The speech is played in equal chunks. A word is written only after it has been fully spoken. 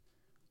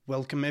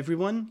Welcome,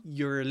 everyone.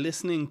 You're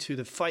listening to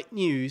the Fight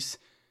News.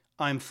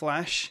 I'm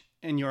Flash,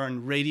 and you're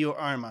on Radio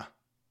Arma.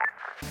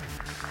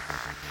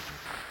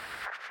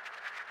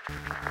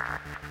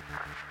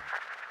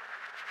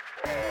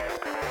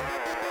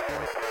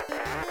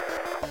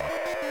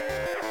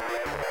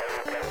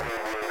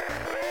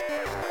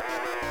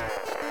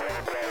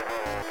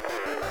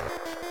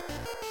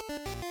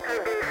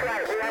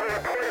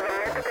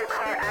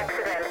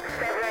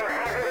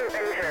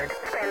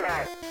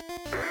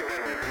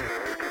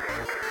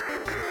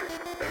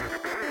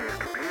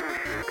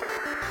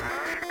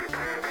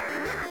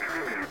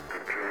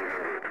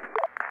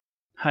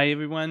 Hi,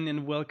 everyone,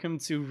 and welcome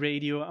to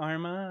Radio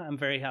Arma. I'm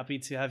very happy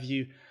to have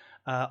you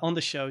on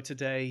the show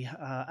today.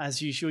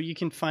 As usual, you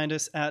can find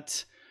us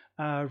at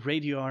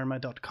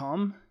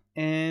radioarma.com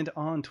and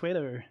on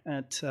Twitter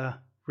at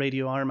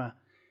Radio Arma.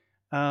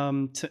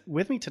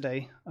 With me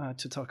today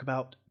to talk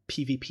about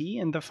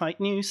PvP and the Fight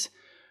News,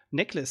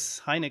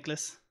 Nicholas. Hi,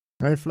 Nicholas.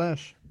 Hey,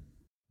 Flash.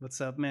 What's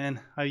up,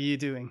 man? How are you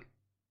doing?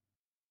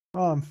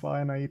 Oh, I'm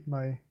fine. I ate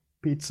my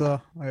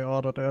pizza I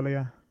ordered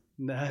earlier.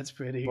 That's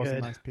pretty It was good.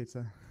 a nice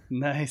pizza.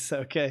 Nice,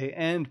 okay.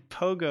 And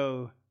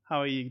Pogo,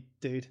 how are you,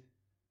 dude?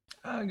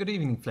 Good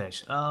evening,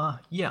 Flash.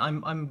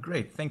 I'm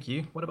great, thank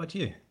you. What about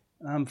you?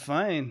 I'm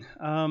fine.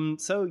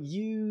 So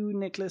you,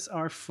 Nicholas,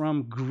 are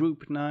from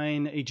Group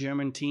 9, a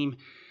German team.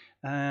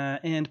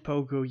 And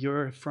Pogo,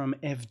 you're from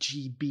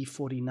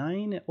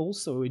FGB49,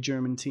 also a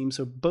German team.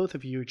 So both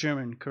of you are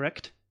German,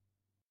 correct?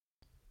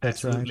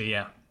 That's Absolutely,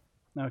 right.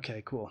 yeah.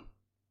 Okay, cool.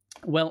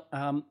 Well,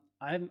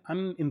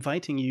 I'm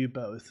inviting you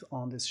both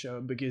on this show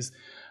because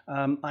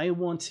I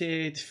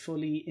wanted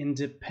fully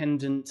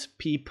independent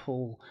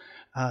people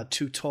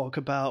to talk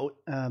about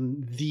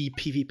the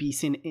PvP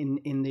scene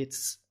in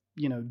its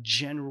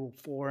general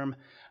form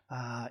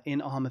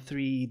in Arma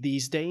 3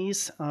 these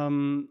days.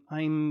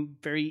 I'm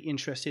very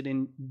interested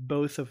in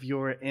both of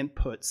your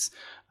inputs.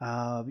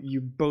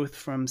 You're both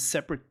from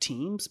separate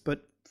teams,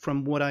 but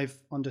from what I've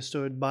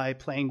understood by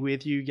playing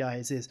with you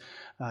guys is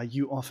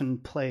you often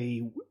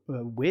play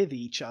with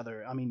each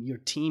other. I mean, your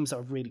teams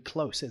are really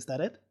close. Is that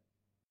it?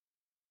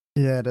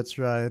 Yeah, that's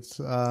right.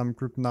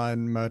 Group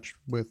 9 merged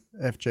with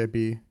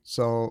FJB.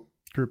 So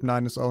Group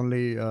 9 is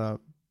only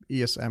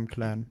ESM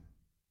clan.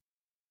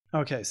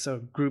 Okay, so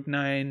Group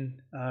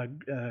 9,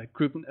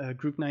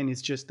 Group 9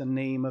 is just the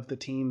name of the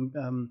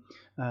team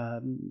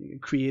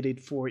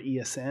created for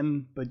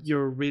ESM, but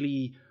you're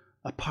really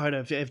a part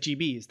of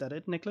FGB. Is that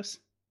it, Nicholas?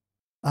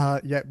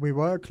 Yeah, we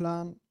were a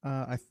clan.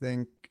 I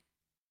think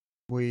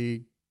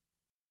we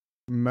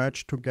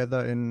merged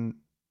together in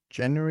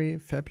January,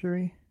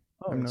 February.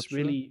 Oh, I'm it's not sure.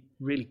 really,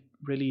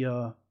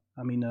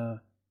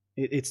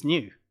 it's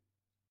new.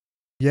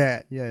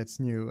 Yeah, it's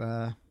new.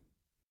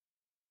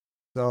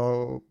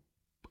 So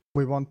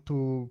we want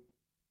to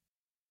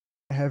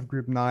have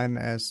Group 9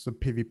 as the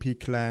PvP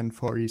clan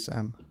for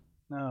ESM.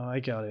 Oh, I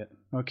got it.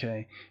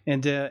 Okay.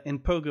 And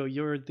Pogo,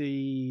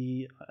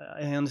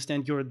 I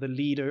understand you're the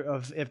leader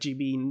of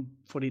FGB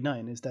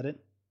 49, is that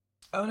it?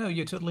 Oh no,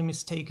 you're totally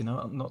mistaken.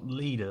 I'm not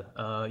leader.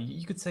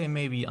 You could say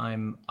maybe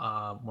I'm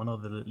one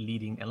of the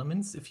leading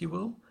elements, if you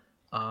will.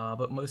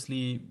 But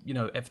mostly,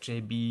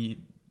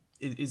 FJB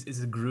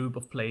is a group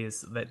of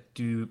players that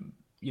do,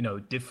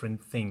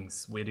 different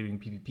things. We're doing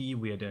PvP,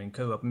 we are doing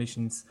co-op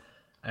missions,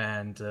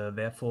 and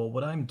therefore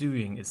what I'm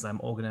doing is I'm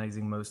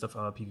organizing most of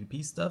our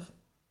PvP stuff.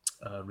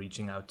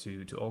 Reaching out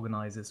to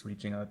organizers,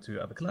 reaching out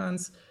to other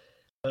clans,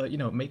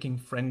 making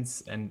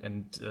friends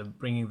and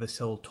bringing this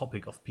whole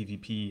topic of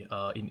PvP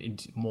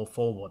into more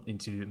forward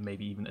into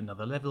maybe even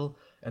another level,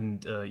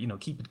 and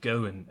keep it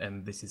going.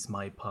 And this is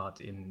my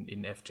part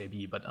in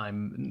FJB, but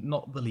I'm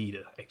not the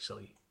leader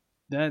actually.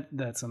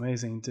 That's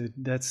amazing, dude.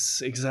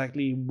 That's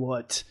exactly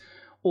what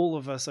all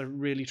of us are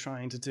really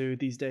trying to do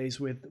these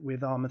days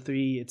with Arma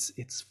 3.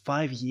 It's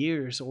 5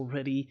 years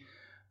already.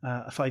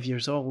 5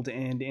 years old,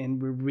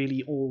 and we're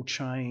really all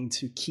trying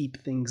to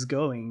keep things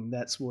going.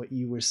 That's what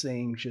you were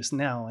saying just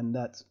now, and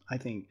that I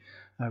think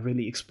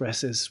really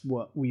expresses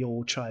what we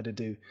all try to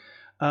do.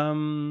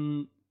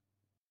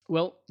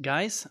 Well,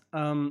 guys,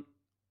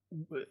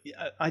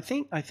 I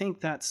think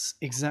that's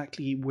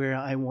exactly where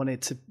I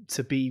wanted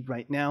to be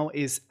right now.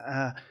 Is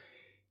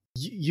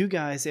you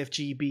guys,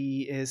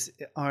 FGB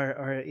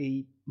are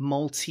a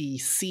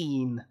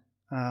multi-scene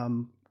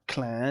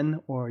clan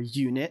or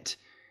unit.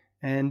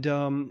 And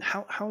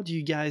how do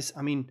you guys?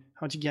 How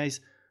do you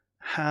guys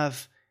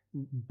have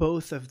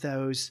both of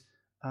those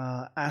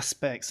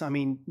aspects? I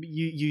mean,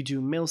 you do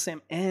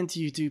milsim and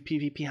you do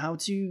PvP. How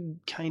do you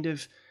kind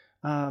of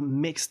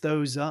mix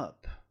those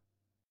up?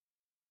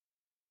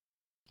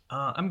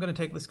 I'm going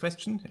to take this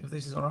question if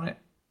this is all right.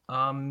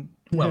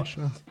 Yeah,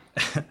 sure.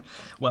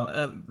 Well,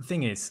 the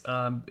thing is,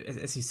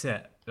 as you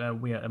said,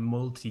 we are a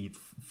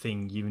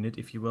multi-thing unit,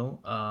 if you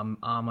will.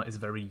 Arma is a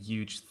very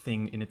huge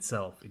thing in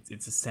itself.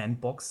 It's a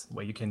sandbox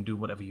where you can do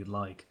whatever you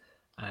like.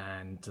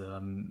 And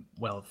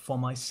well, for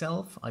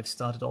myself, I've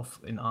started off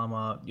in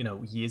Arma,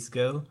 years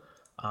ago.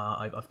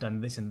 I've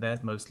done this and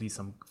that, mostly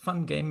some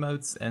fun game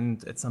modes.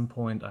 And at some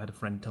point, I had a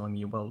friend telling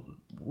me, "Well,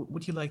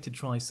 would you like to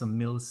try some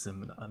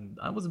Milsim?" And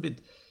I was a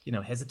bit,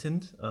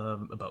 hesitant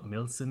about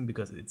Milsim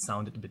because it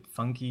sounded a bit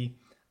funky,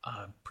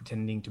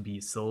 pretending to be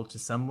sold to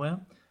somewhere.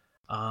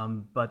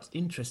 But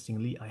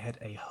interestingly, I had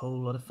a whole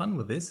lot of fun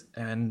with this,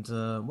 and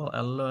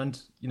I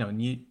learned,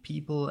 new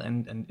people,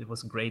 and it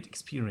was a great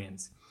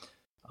experience.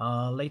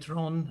 Later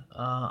on,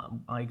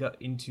 I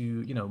got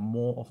into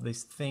more of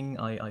this thing.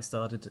 I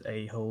started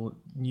a whole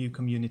new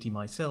community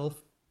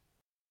myself,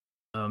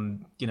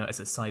 as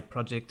a side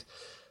project.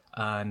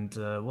 And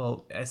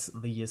as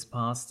the years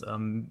passed,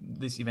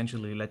 this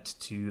eventually led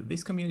to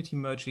this community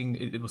merging.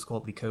 It was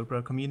called the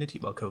Cobra community,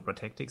 well, Cobra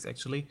Tactics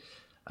actually,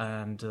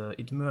 and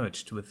it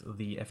merged with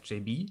the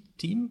FJB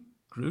team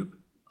group.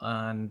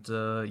 And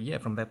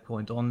from that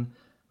point on,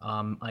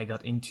 I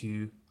got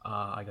into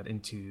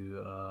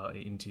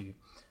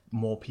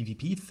more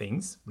PvP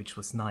things, which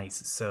was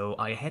nice. So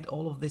I had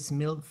all of this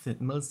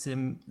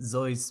Milsim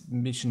Zoi's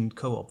mission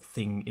co-op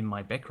thing in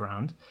my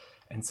background,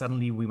 and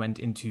suddenly we went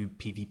into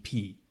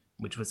PvP,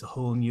 which was a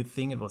whole new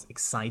thing. It was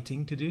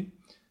exciting to do,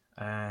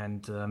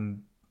 and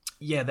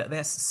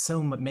there's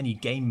so many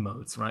game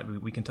modes, right?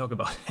 We can talk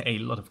about a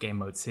lot of game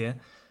modes here,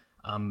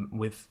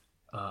 with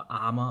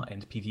armor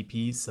and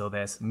PvP. So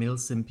there's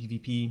Milsim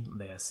PvP,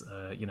 there's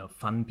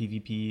fun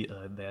PvP,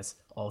 there's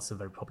also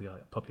very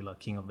popular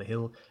King of the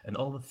Hill, and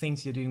all the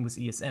things you're doing with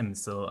ESM.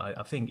 So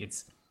I think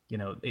it's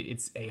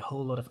it's a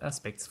whole lot of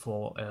aspects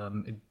for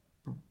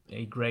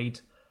a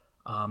great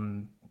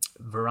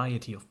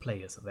variety of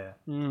players there.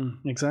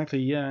 Exactly,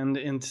 yeah,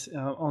 and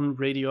on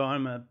Radio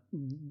Arma,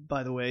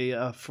 by the way,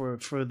 for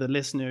the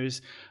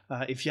listeners,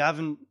 if you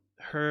haven't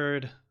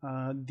heard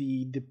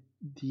the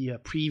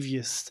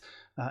previous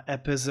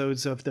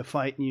episodes of the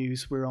Fight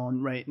News we're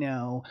on right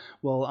now,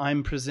 well,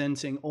 I'm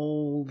presenting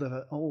all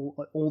the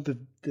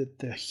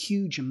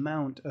huge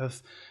amount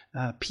of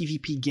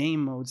PvP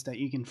game modes that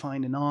you can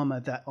find in Arma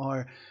that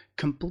are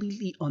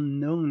completely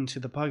unknown to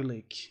the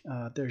public.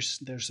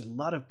 There's a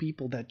lot of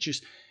people that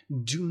just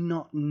do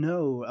not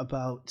know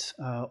about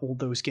all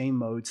those game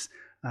modes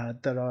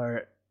that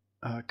are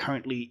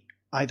currently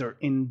either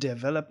in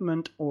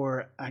development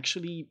or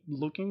actually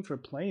looking for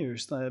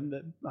players. I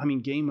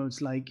mean, game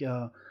modes like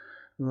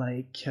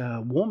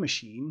War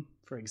Machine,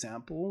 for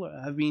example,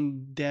 have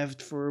been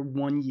devved for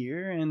 1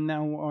 year and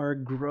now are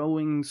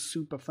growing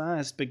super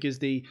fast because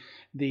they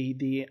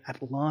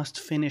at last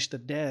finished the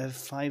dev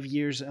 5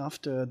 years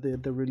after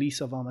the release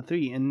of Arma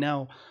 3 and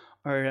now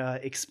are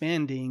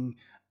expanding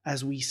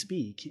as we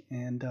speak.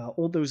 And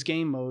all those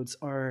game modes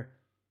are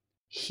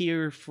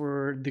here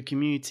for the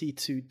community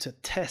to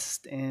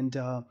test. And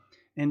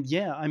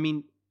yeah, I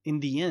mean, in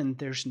the end,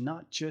 there's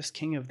not just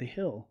King of the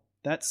Hill.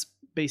 That's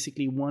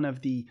basically one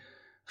of the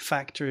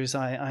factors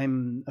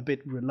I'm a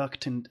bit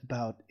reluctant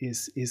about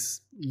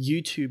is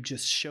YouTube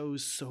just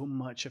shows so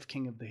much of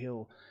King of the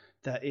Hill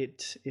that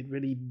it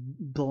really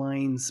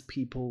blinds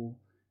people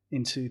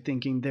into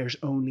thinking there's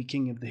only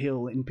King of the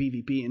Hill in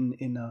PvP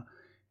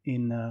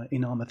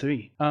in Arma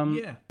 3.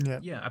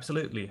 Yeah,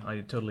 absolutely.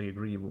 I totally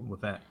agree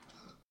with that.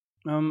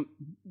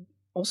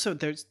 Also,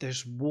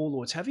 there's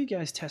Warlords. Have you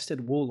guys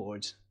tested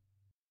Warlords?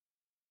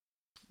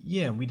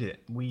 Yeah, we did.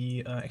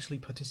 We actually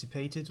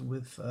participated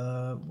with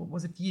what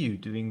was it, you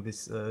doing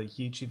this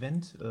huge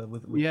event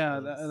with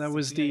that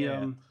was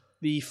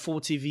the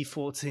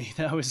 40v40.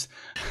 That was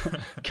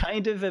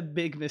kind of a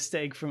big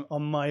mistake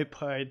on my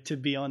part, to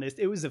be honest.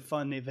 It was a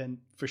fun event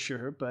for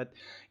sure, but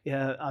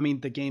I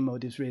mean, the game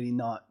mode is really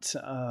not.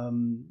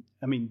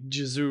 I mean,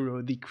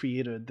 Jazuro, the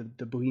creator,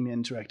 the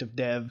Bohemian Interactive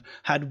dev,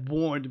 had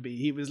warned me.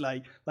 He was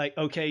like,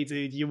 okay,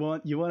 dude, you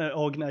want to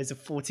organize a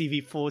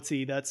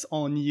 40v40? That's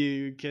on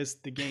you, because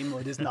the game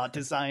mode is not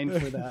designed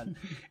for that.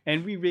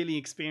 And we really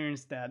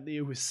experienced that.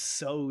 It was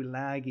so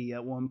laggy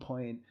at one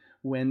point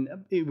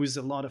when it was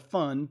a lot of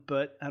fun,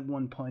 but at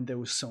one point there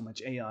was so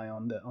much AI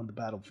on the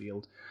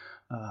battlefield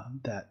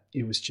that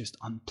it was just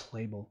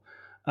unplayable.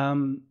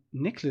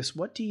 Nicholas,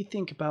 what do you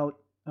think about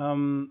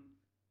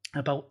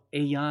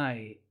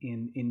AI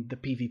in the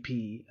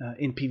PvP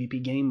in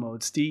PvP game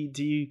modes? Do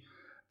you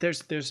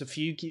there's a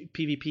few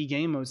PvP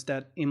game modes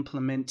that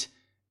implement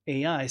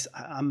AIs.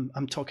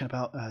 I'm talking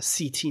about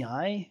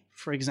CTI,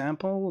 for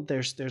example.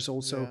 There's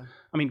also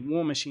I mean,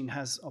 War Machine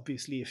has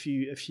obviously a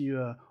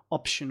few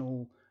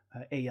optional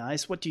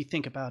AIs. What do you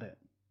think about it?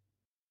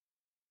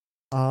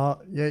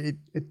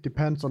 It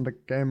depends on the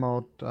game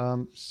mode.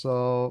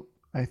 So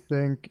I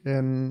think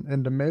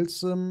in the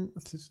Milsim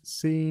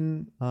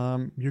scene,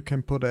 you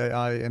can put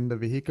AI in the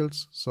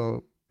vehicles.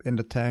 So in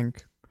the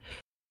tank,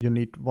 you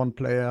need one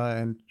player,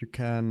 and he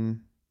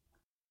can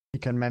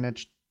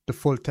manage the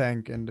full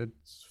tank and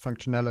its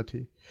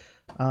functionality.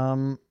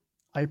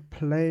 I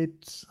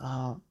played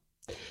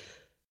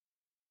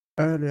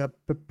earlier,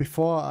 but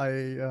before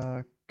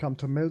I come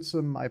to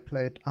Milsim, I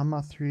played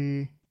Arma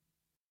 3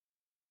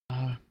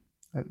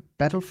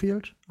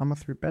 Battlefield. Arma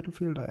 3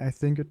 Battlefield, I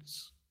think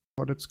it's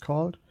what it's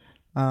called.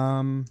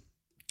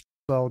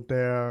 So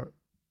there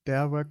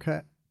were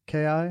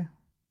KI,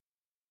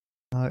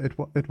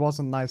 It was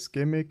a nice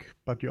gimmick,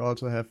 but you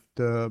also have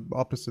the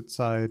opposite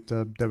side.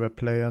 There were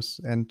players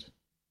and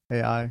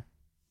AI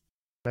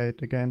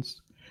played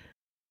against.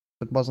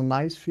 It was a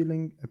nice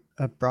feeling,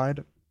 a bright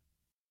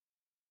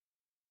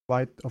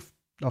white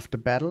of the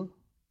battle.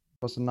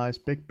 It was a nice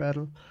big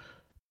battle.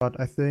 But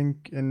I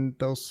think in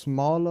those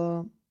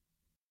smaller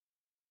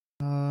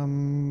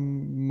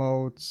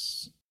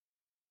modes,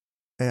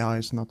 AI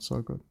is not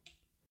so good.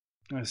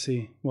 I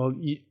see. Well,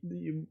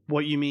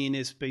 what you mean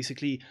is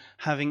basically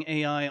having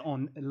AI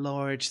on a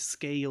large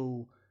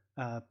scale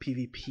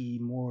PvP,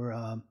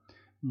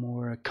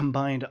 more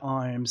combined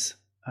arms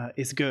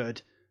is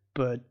good,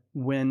 but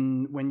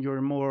when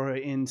you're more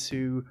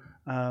into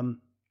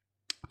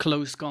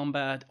close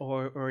combat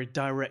or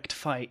direct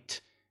fight,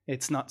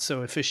 it's not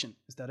so efficient.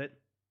 Is that it?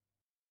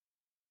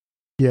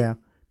 Yeah,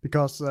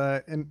 because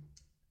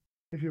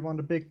if you want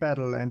a big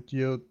battle and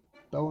you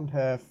don't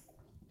have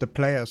the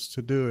players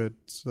to do it,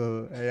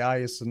 so AI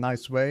is a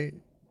nice way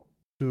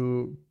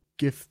to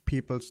give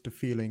people's the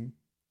feeling,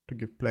 to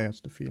give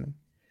players the feeling.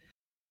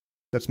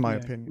 That's my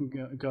opinion.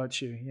 Got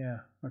you. Yeah.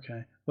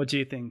 Okay. What do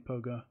you think,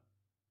 Pogo?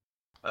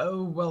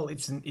 Oh, well,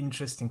 it's an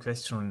interesting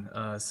question.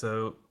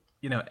 So,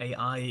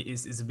 AI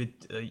is a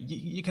bit,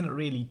 you cannot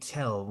really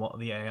tell what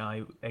the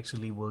AI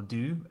actually will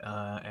do.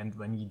 And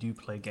when you do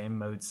play game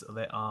modes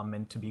that are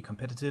meant to be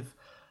competitive,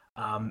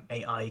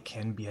 AI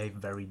can behave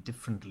very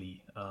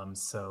differently.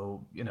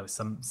 So,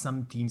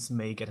 some teams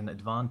may get an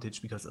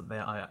advantage because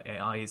their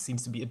AI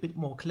seems to be a bit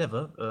more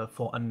clever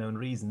for unknown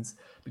reasons,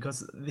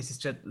 because this is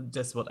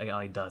just what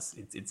AI does.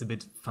 It's a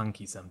bit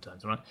funky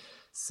sometimes, right?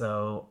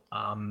 So,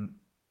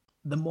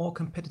 the more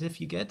competitive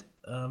you get,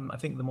 I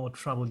think the more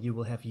trouble you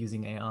will have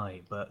using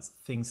AI. But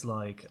things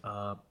like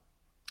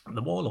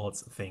the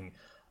warlords thing,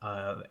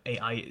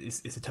 AI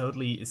is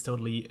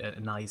totally a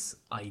nice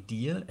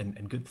idea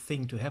and good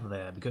thing to have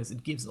there, because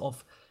it gives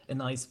off a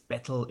nice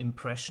battle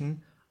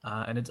impression.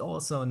 And it's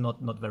also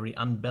not very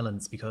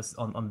unbalanced, because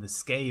on the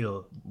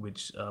scale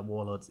which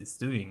Warlords is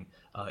doing,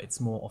 it's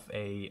more of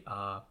a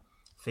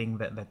thing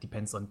that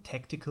depends on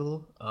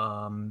tactical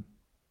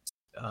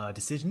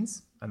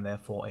decisions, and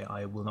therefore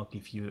AI will not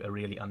give you a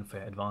really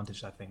unfair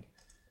advantage, I think.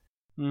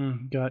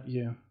 Got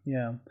you.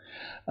 Yeah.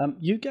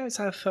 You guys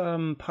have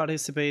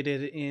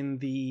participated in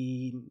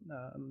the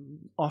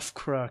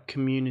Offcra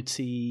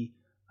community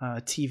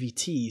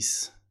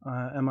TVTs.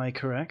 Am I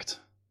correct?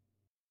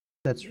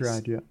 That's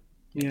right, yeah.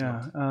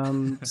 Yeah.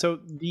 So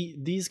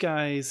these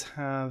guys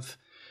have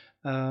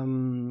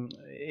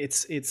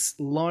it's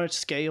large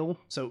scale,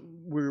 so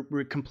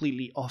we're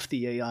completely off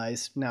the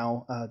AIs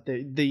now.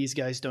 These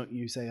guys don't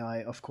use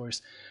AI, of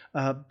course,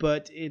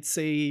 but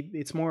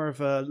it's more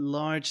of a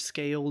large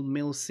scale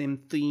milsim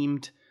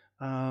themed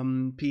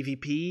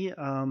PvP.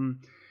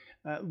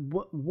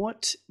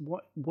 What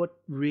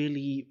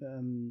really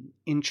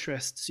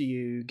interests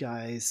you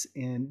guys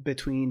in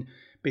between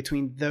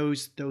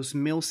those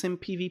milsim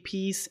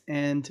PvPs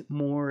and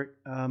more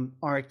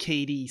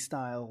arcadey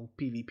style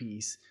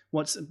PvPs?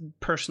 What's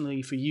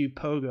personally for you,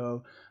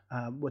 Pogo?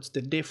 What's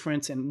the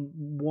difference, and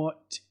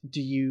what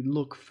do you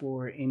look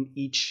for in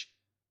each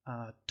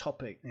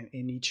topic,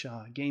 in each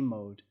game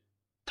mode,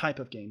 type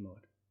of game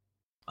mode?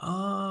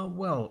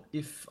 Well,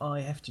 if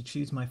I have to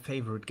choose my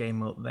favorite game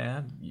mode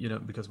there,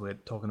 because we're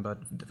talking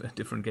about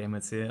different game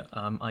modes here,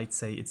 I'd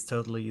say it's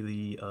totally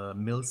the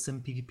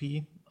Milsim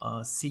PvP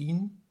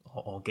scene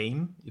or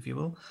game, if you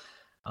will.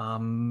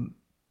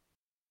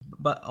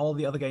 But all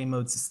the other game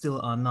modes still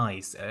are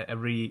nice.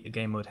 Every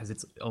game mode has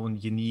its own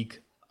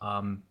unique,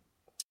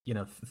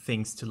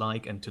 things to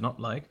like and to not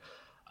like.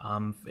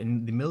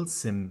 In the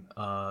Milsim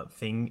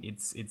thing,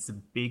 it's a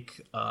big,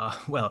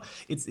 well,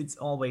 it's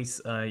always,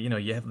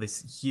 you have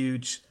this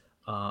huge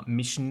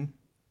mission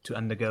to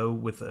undergo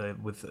with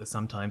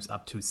sometimes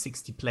up to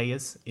 60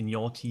 players in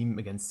your team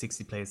against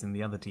 60 players in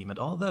the other team. And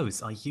all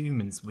those are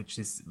humans, which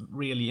is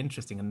really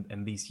interesting.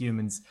 And these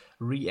humans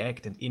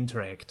react and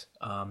interact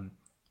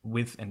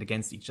with and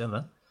against each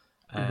other.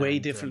 Way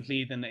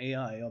differently than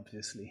AI,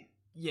 obviously.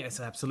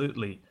 Yes,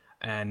 absolutely.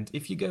 And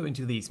if you go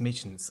into these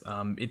missions,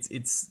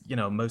 it's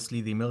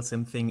mostly the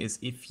milsim thing is,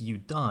 if you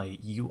die,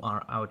 you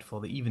are out for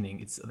the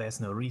evening.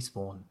 There's no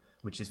respawn,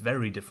 which is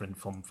very different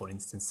from, for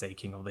instance, say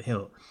King of the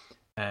Hill.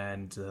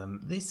 And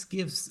this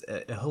gives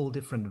a whole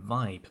different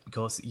vibe,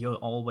 because you're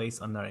always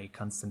under a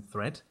constant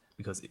threat.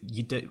 Because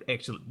you don't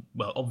actually,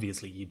 well,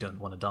 obviously you don't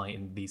want to die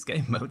in these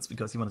game modes,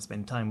 because you want to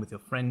spend time with your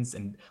friends,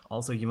 and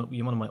also you want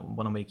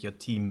to make your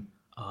team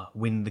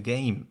win the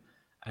game.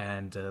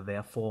 And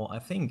therefore, I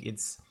think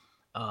it's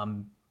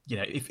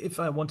if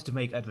I wanted to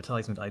make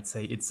advertisement, I'd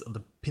say it's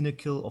the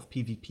pinnacle of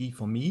PvP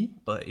for me,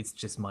 but it's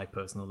just my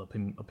personal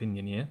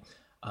opinion here.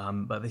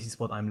 But this is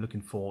what I'm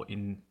looking for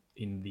in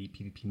the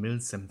PvP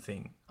milsim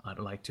thing. I'd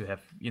like to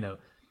have,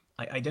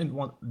 I don't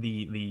want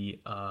the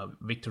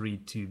victory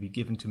to be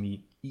given to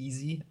me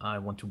easy. I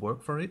want to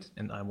work for it,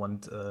 and I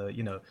want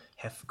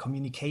have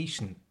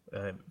communication.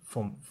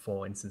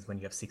 For instance, when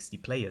you have 60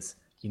 players,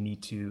 you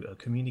need to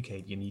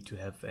communicate, you need to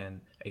have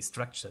a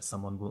structure.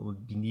 Someone will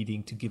be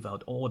needing to give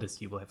out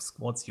orders, you will have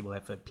squads, you will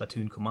have a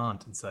platoon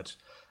command and such.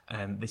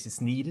 And this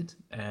is needed,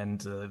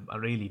 and I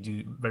really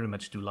do very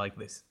much do like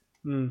this.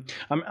 I'm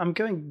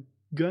going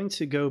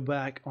to go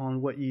back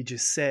on what you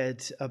just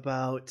said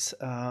about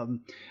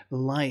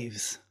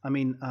lives. I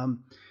mean,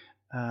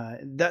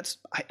 that's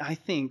I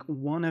think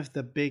one of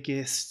the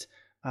biggest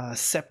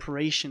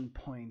separation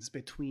points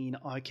between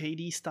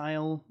arcade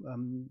style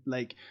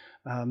like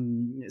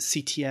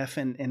CTF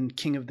and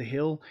King of the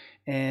Hill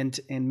and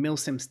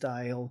milsim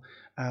style,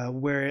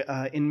 where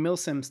in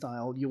milsim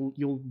style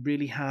you'll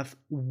really have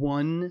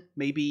one,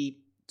 maybe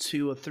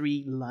 2 or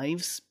 3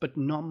 lives, but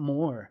not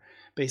more.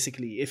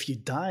 Basically, if you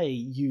die,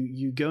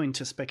 you go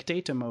into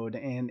spectator mode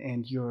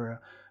and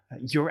you're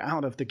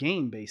out of the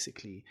game,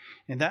 basically.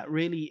 And that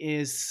really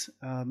is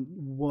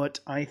what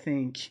I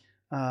think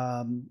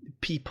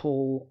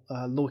people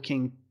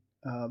looking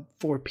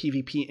for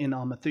PvP in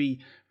Arma 3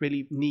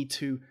 really need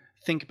to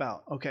think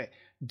about. Okay,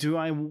 do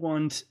I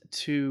want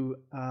the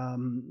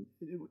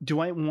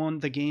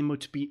game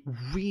mode to be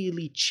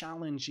really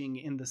challenging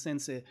in the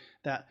sense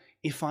that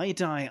if I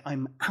die,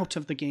 I'm out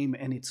of the game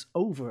and it's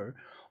over?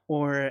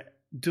 Or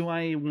do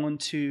I want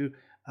to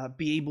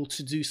be able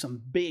to do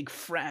some big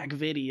frag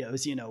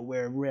videos,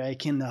 where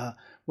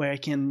I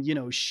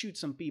can shoot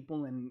some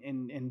people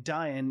and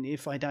die, and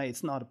if I die,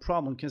 it's not a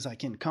problem because I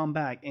can come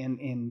back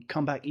and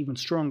come back even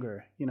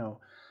stronger.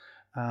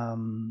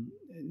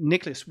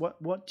 Nicholas,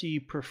 what do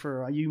you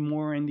prefer? Are you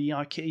more in the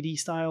arcade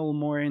style, or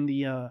more in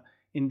the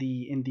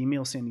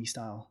milsim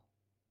style?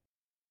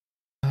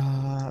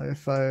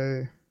 If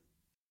I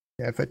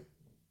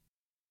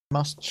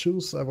must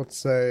choose, I would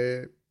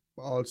say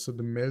also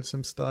the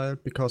milsim style,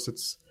 because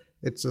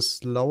it's a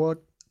slower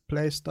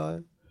play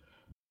style.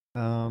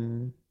 But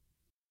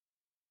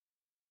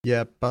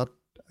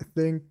I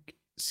think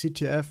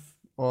CTF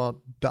or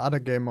the other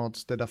game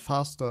modes that are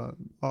faster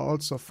are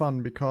also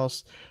fun,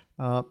 because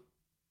they are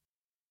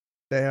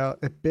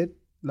a bit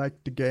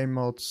like the game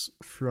modes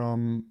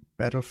from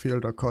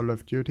Battlefield or Call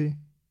of Duty,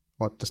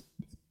 or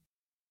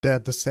they're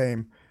the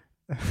same.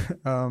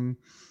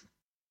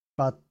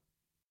 But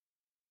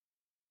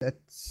that's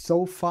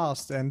so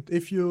fast, and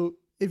if you're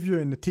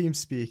in the team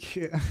speak,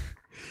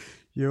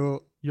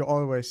 you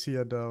always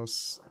hear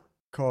those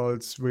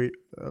calls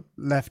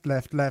left,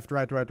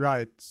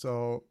 right,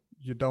 so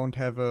you don't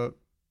have a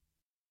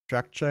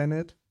structure in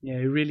it. Yeah,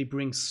 it really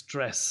brings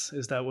stress.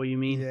 Is that what you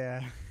mean?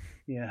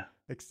 Yeah,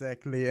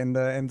 exactly. In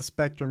the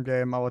Spectrum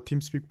game, our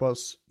TeamSpeak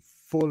was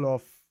full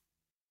of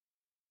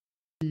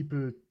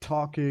people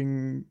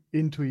talking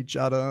into each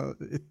other.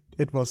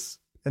 It was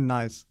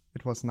nice.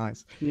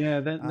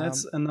 Yeah,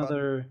 that's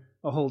another.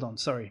 Hold on,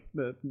 sorry,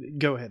 but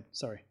go ahead.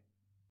 Sorry.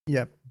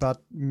 Yeah,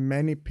 but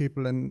many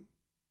people in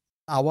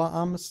our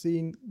Arma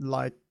scene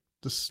like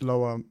the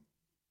slower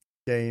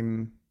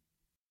game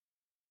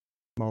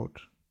mode.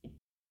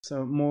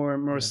 So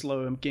more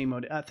slow game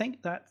mode. I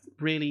think that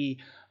really,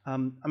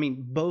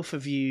 both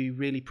of you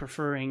really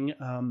preferring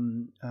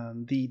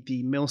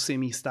the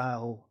milsim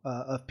style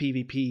of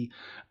PvP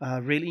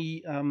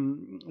really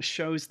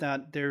shows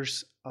that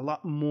there's a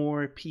lot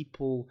more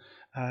people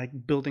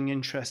building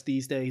interest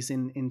these days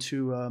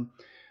into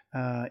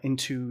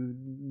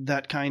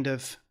that kind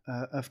of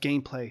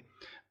gameplay.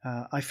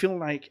 I feel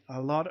like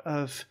a lot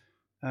of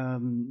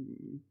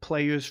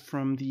players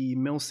from the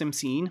milsim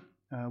scene,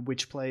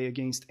 which play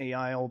against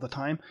AI all the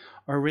time,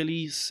 are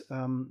really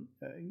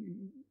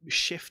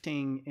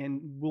shifting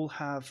and will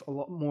have a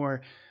lot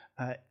more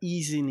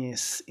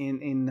easiness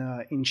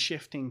in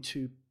shifting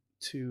to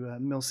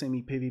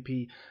milsim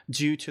PvP,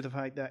 due to the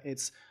fact that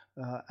it's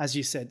as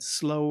you said,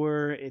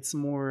 slower. It's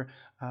more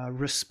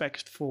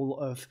respectful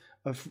of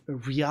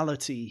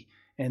reality,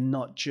 and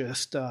not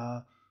just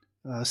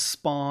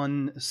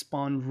spawn,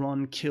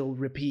 run, kill,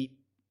 repeat.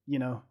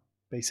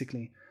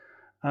 Basically.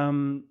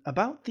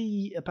 About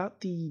the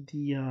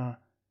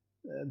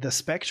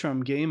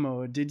Spectrum game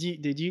mode, did you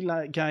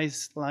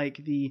guys like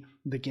the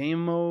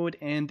game mode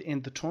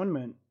and the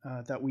tournament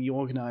that we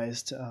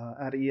organized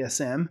at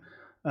ESM?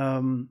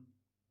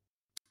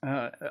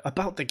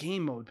 About the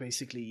game mode,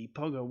 basically,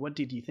 Pogo, what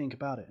did you think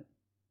about it?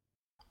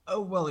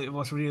 Oh, well, it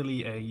was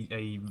really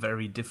a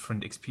very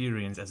different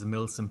experience as a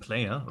milsim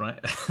player,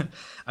 right?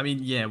 I mean,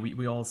 yeah,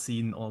 we all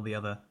seen all the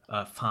other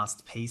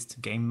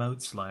fast-paced game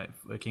modes, like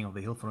King of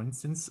the Hill, for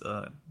instance.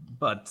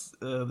 But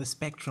the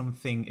Spectrum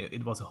thing,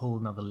 it was a whole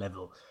nother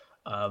level.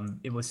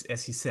 It was,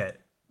 as you said,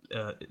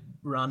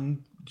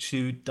 run,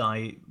 shoot,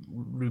 die,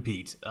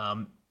 repeat,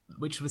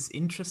 which was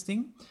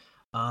interesting.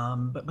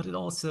 But it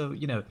also,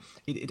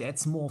 it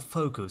adds more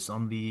focus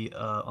on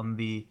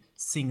the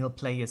single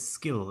player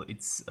skill.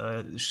 It's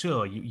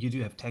sure you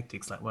do have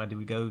tactics, like where do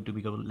we go? Do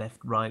we go left,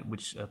 right?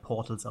 Which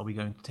portals are we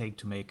going to take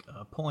to make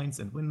points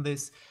and win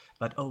this?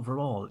 But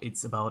overall,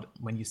 it's about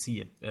when you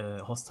see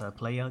a hostile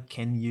player,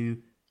 can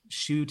you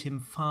shoot him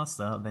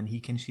faster than he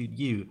can shoot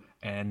you?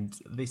 And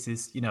this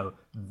is,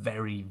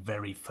 very,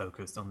 very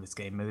focused on this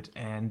game mode.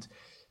 And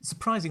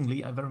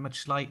surprisingly, I very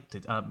much liked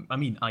it.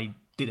 I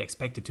did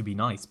expect it to be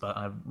nice, but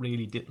I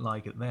really did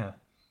like it there.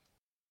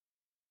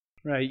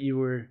 Right, you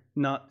were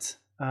not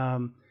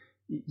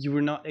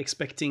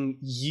expecting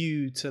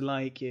you to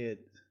like it.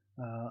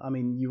 I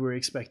mean, you were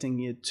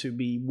expecting it to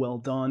be well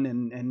done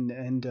and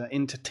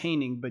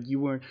entertaining, but you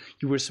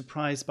were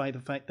surprised by the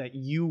fact that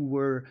you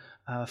were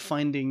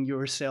finding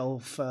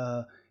yourself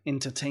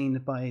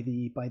entertained by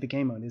the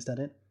game mode. Is that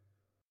it?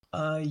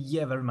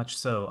 Yeah, very much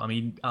so. I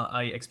mean,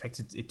 I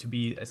expected it to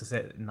be, as I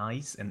said,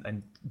 nice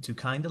and to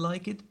kind of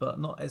like it, but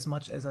not as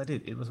much as I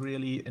did. It was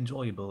really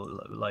enjoyable,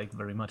 like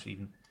very much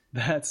even.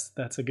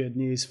 That's a good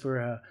news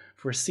for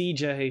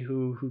CJ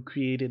who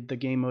created the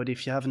game mode.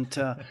 If you haven't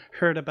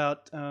heard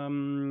about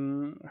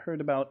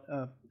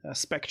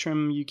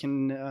Spectrum, you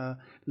can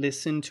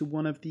listen to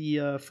one of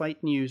the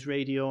Fight News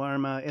Radio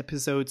Arma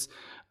episodes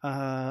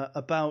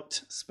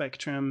about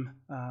Spectrum.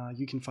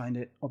 You can find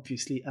it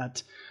obviously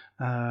at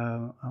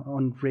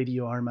on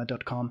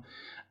radioarma.com.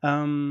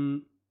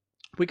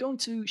 We're going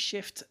to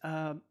shift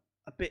a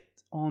bit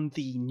on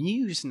the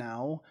news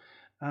now.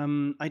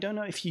 I don't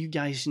know if you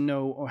guys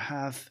know or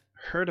have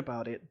heard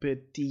about it,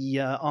 but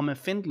the Arma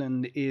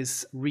Finland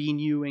is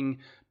renewing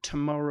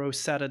tomorrow,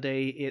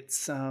 Saturday.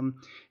 It's I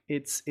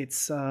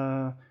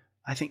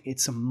think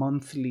it's a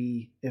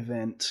monthly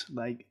event.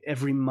 Like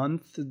every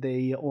month,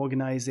 they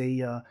organize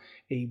a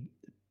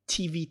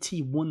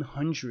TVT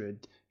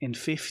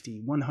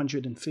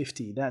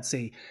 150. That's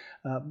a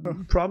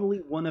probably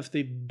one of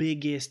the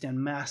biggest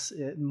and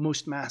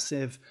most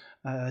massive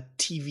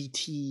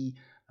TVT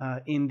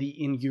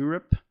in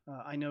Europe.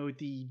 I know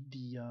the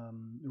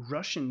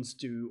Russians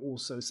do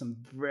also some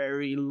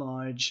very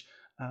large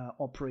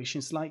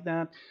operations like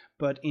that,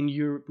 but in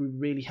Europe we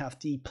really have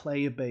the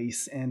player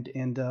base, and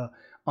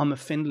Arma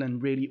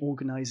Finland really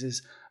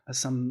organizes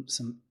some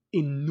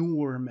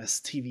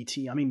enormous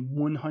TVT. I mean,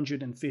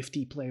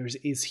 150 players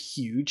is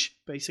huge,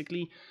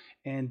 basically,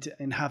 and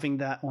having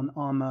that on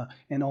Arma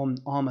and on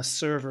Arma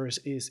servers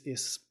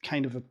is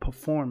kind of a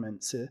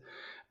performance, to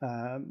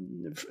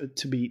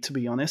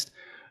be honest.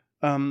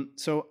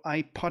 So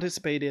I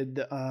participated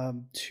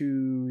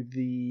to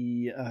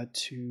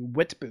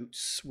Wet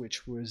Boots,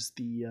 which was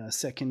the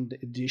second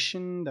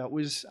edition. That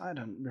was, I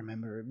don't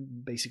remember,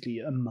 basically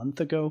a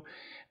month ago.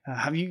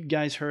 Have you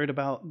guys heard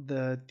about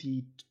the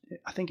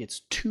I think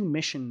it's 2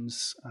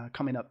 missions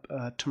coming up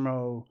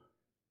tomorrow.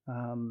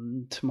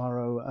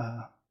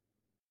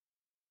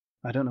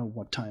 I don't know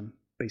what time,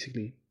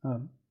 basically.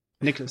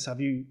 Nicholas, have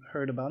you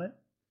heard about it?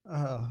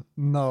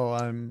 No,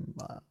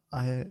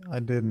 I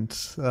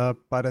didn't.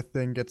 But I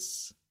think it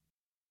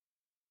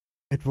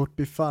would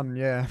be fun.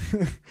 Yeah,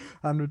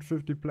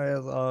 150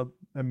 players are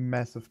a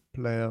massive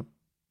player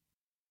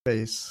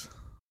base.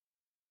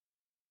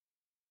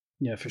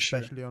 Yeah, for sure.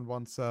 Especially on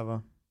one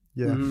server.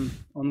 Yeah,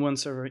 on one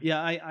server.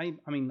 Yeah, I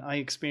mean, I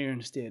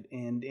experienced it,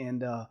 and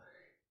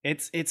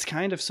it's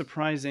kind of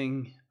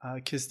surprising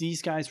because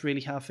these guys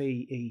really have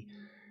a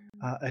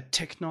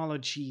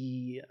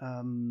technology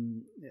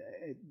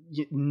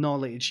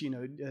knowledge,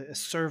 a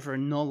server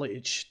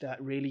knowledge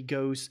that really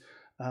goes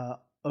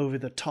over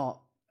the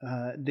top.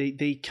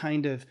 They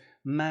kind of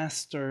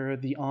master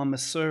the Arma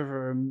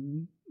server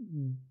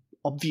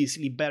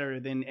obviously better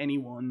than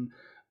anyone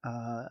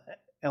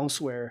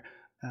elsewhere.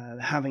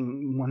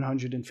 Having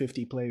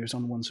 150 players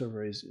on one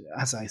server is,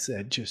 as I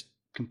said, just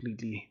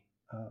completely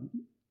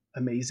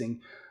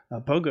amazing.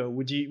 Pogo,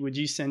 would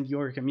you send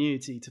your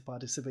community to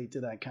participate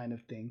to that kind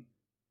of thing?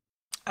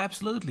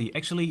 Absolutely.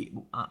 Actually,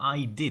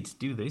 I did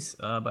do this,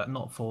 but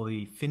not for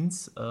the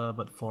Finns,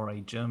 but for a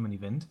German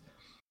event.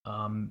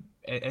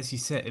 As you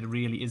said, it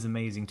really is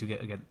amazing to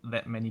get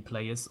that many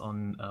players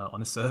on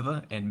a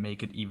server and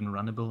make it even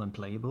runnable and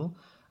playable.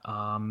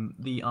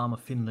 The Arma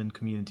Finland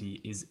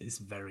community is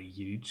very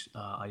huge.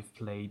 I've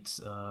played,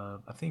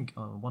 I think,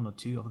 1 or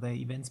 2 of their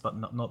events, but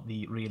not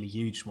the really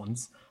huge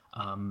ones.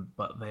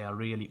 But they are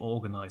really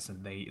organized,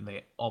 and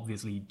they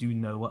obviously do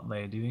know what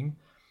they're doing.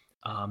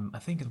 I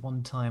think at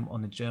one time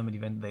on a German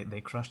event,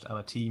 they crushed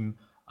our team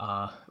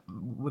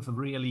with a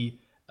really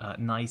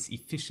nice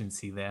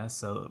efficiency there.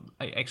 So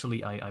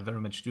I very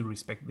much do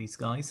respect these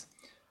guys.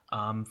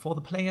 For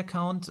the player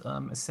count,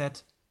 as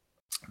said,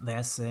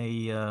 there's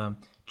a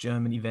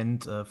German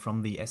event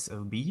from the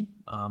SOB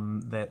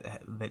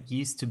that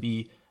used to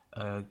be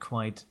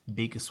quite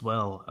big as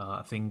well.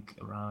 I think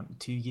around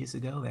 2 years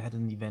ago, they had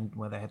an event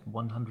where they had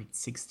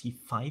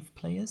 165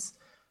 players.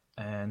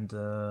 And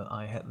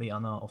I had the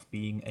honor of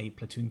being a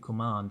platoon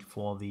command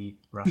for the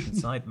Russian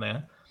side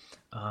there.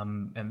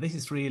 And this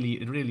is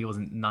it really was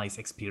a nice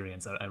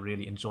experience. I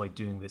really enjoyed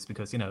doing this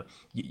because, you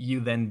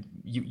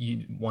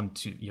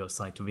want your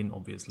side to win,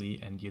 obviously,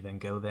 and you then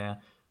go there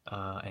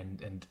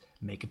and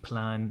make a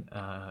plan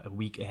a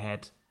week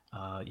ahead,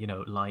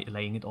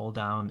 laying it all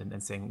down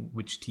and saying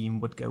which team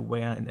would go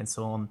where and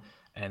so on.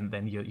 And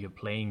then you're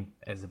playing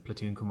as a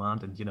platoon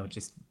command and,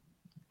 just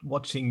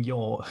watching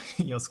your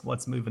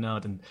squads moving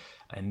out and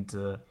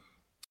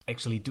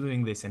actually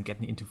doing this and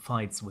getting into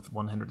fights with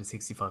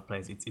 165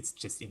 players. It's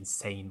just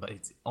insane, but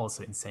it's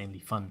also insanely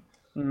fun.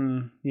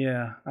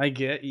 Yeah, I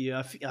get you.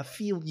 I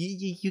feel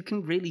you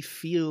can really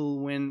feel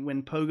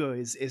when Pogo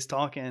is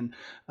talking,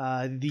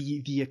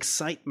 the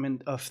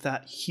excitement of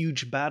that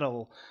huge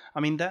battle. I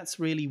mean, that's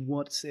really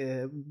what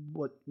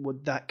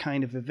that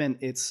kind of event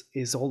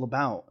is all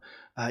about.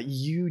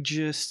 You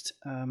just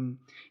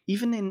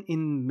even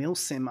in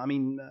Milsim. I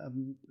mean,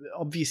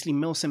 obviously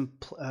Milsim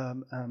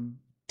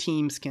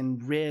teams can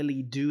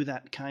rarely do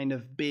that kind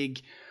of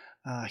big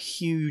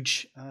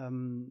huge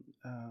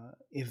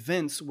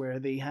events where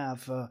they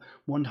have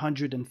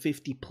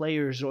 150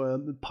 players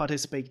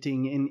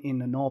participating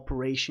in an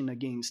operation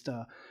against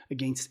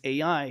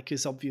AI,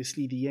 because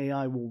obviously the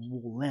AI will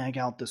lag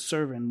out the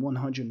server, and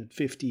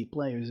 150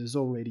 players is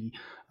already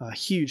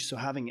huge. So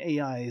having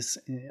AIs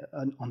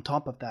on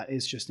top of that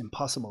is just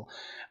impossible.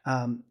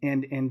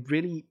 And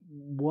really,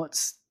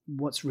 what's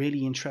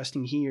really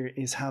interesting here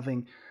is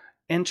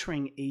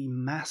entering a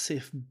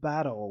massive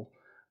battle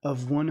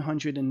of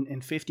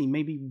 150,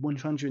 maybe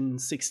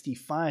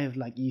 165,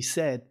 like you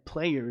said,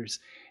 players,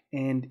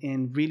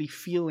 and really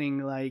feeling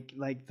like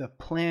the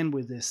plan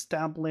was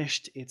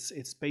established.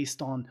 It's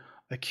based on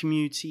a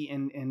community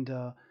and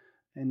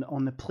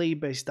on the play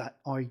base that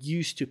are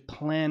used to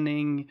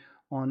planning,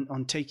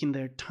 on taking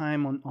their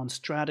time on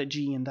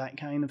strategy and that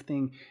kind of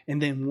thing.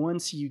 And then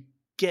once you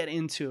get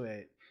into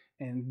it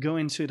and go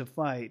into the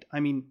fight,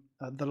 I mean,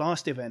 the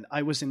last event,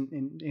 I was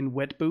in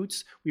wet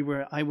boots.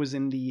 I was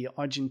in the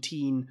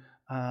Argentina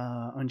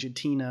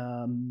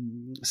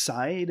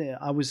side.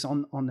 I was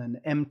on an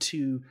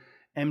M2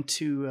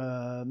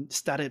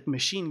 static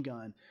machine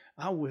gun.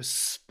 I was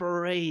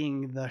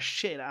spraying the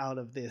shit out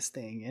of this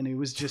thing, and it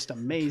was just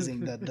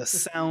amazing. The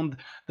sound,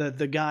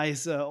 the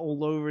guys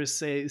all over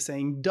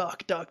saying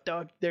duck, duck,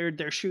 duck.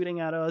 They're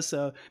shooting at us.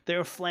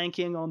 They're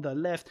flanking on the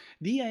left.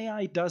 The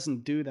AI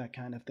doesn't do that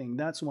kind of thing.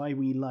 That's why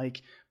we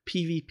like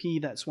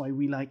PvP. That's why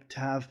we like to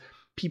have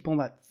people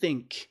that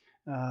think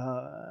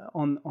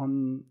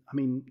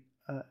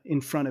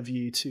in front of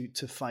you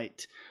to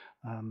fight.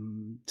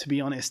 To be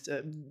honest,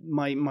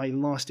 my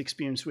last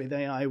experience with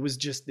AI was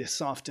just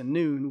this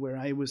afternoon, where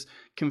I was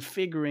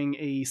configuring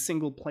a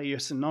single player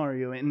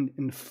scenario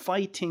and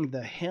fighting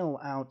the hell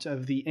out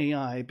of the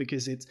AI,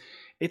 because it's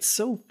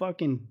so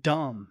fucking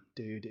dumb,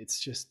 dude. It's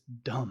just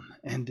dumb,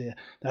 and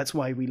that's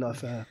why we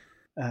love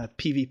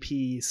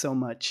PvP so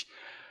much.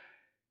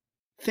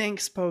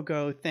 Thanks,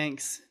 Pogo.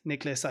 Thanks,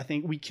 Nicholas. I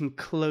think we can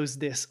close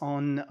this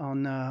on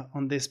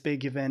this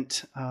big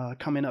event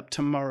coming up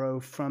tomorrow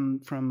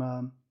from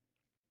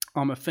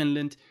Armor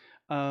Finland.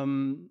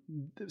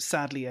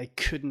 Sadly, I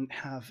couldn't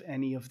have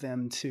any of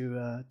them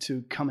to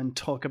come and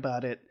talk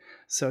about it.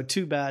 So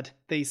too bad.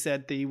 They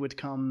said they would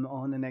come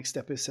on the next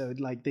episode,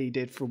 like they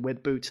did for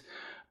Wet Boot.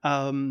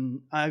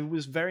 I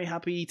was very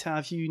happy to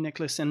have you,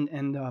 Nicholas, and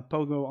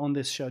Pogo on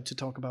this show to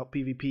talk about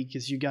PvP,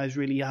 because you guys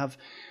really have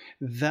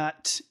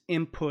that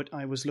input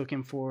I was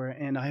looking for,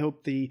 and I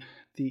hope the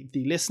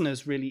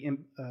listeners really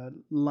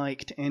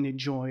liked and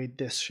enjoyed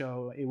this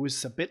show. It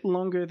was a bit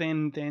longer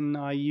than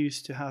I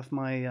used to have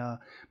my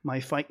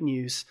Fight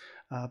News,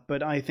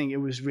 but I think it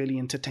was really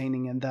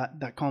entertaining, and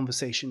that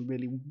conversation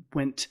really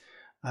went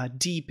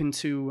deep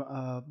into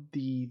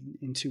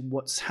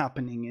what's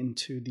happening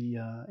into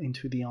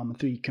the Arma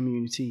 3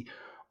 community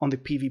on the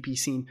PvP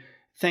scene.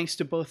 Thanks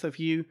to both of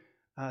you.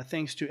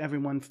 Thanks to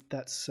everyone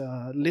that's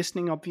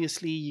listening.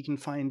 Obviously, you can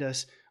find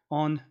us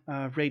on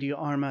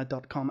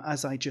radioarma.com,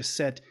 as I just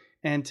said.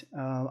 And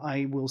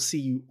I will see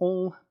you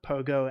all,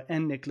 Pogo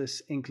and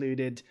Nicholas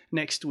included,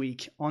 next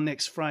week on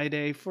next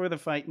Friday for the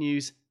Fight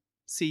News.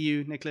 See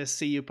you, Nicholas.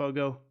 See you,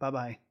 Pogo.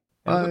 Bye-bye.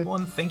 Have a good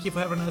one. Thank you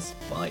for having us.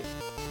 Bye.